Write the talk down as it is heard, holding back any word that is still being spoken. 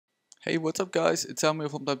Hey, what's up guys, it's Amir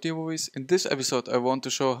from WD Movies. In this episode I want to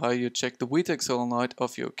show how you check the VTEC Solenoid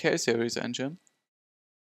of your K-series engine.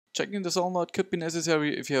 Checking the solenoid could be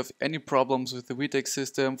necessary if you have any problems with the VTEC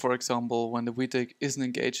system, for example when the VTEC isn't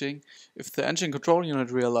engaging. If the engine control unit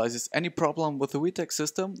realizes any problem with the VTEC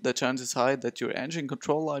system, the chance is high that your engine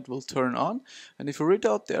control light will turn on, and if you read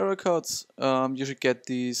out the error codes, you should get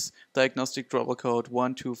these diagnostic trouble code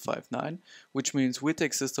 1259, which means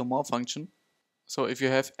VTEC system malfunction. So if you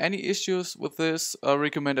have any issues with this, I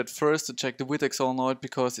recommend at first to check the VTEC solenoid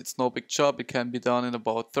because it's no big job, it can be done in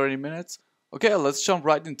about 30 minutes. Okay, let's jump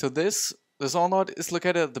right into this. The solenoid is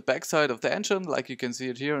located at the back side of the engine, like you can see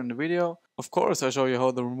it here in the video. Of course I show you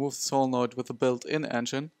how to remove the solenoid with the built-in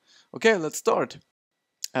engine. Okay, let's start.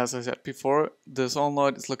 As I said before, the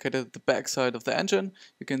solenoid is located at the back side of the engine.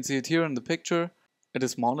 You can see it here in the picture. It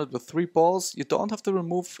is mounted with 3 balls. You don't have to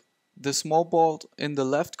remove the small bolt in the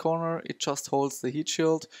left corner, it just holds the heat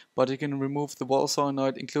shield, but you can remove the ball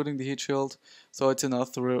solenoid including the heat shield, so it's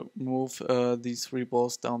enough to remove these 3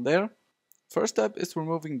 balls down there. First step is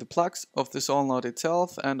removing the plugs of the solenoid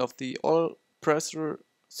itself and of the oil pressure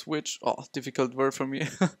switch. Oh, difficult word for me.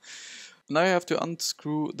 Now you have to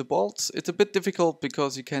unscrew the bolts. It's a bit difficult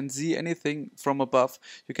because you can't see anything from above.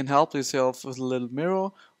 You can help yourself with a little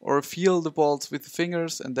mirror or feel the bolts with the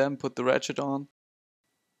fingers and then put the ratchet on.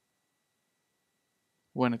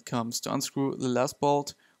 When it comes to unscrew the last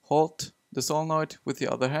bolt, hold the solenoid with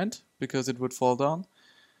the other hand because it would fall down.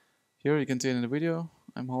 Here you can see it in the video,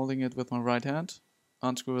 I'm holding it with my right hand.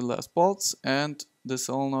 Unscrew the last bolts and the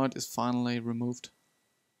solenoid is finally removed.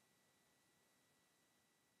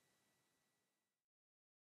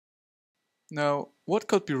 Now, what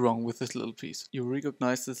could be wrong with this little piece? You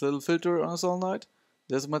recognize this little filter on a solenoid?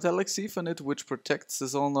 There's a metallic sieve in it which protects the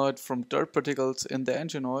solenoid from dirt particles in the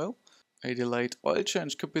engine oil. A delayed oil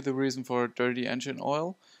change could be the reason for dirty engine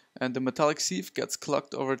oil, and the metallic sieve gets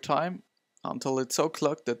clogged over time until it's so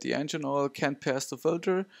clogged that the engine oil can't pass the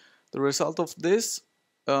filter. The result of this,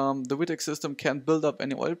 the VTEC system can't build up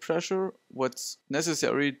any oil pressure, what's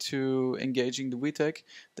necessary to engaging the VTEC.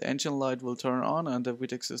 The engine light will turn on and the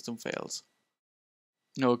VTEC system fails.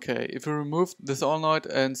 Okay, if you remove the solenoid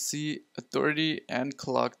and see a dirty and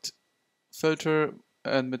clogged filter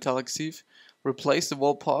and metallic sieve, replace the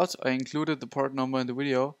whole part. I included the part number in the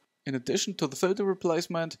video. In addition to the filter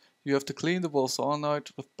replacement, you have to clean the whole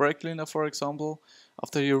solenoid with brake cleaner, for example.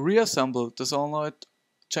 After you reassemble the solenoid,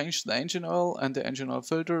 change the engine oil and the engine oil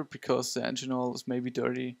filter because the engine oil is maybe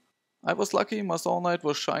dirty. I was lucky, my solenoid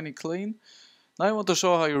was shiny clean. Now I want to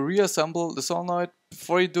show how you reassemble the solenoid.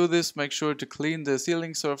 Before you do this, make sure to clean the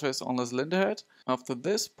sealing surface on the cylinder head. After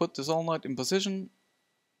this, put the solenoid in position,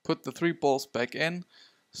 put the 3 balls back in,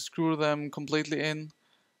 screw them completely in,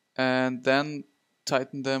 and then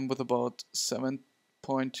tighten them with about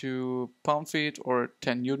 7.2 pound-feet or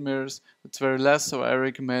 10 newton meters. It's very less, so I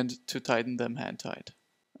recommend to tighten them hand tight.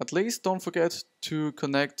 At least don't forget to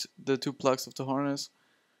connect the 2 plugs of the harness,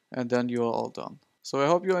 and then you are all done. So I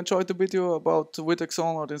hope you enjoyed the video about the VTEC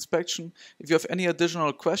solenoid inspection. If you have any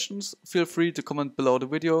additional questions, feel free to comment below the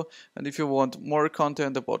video. And if you want more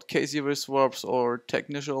content about K-series swaps or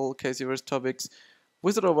technical K-series topics,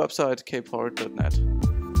 visit our website kpower.net.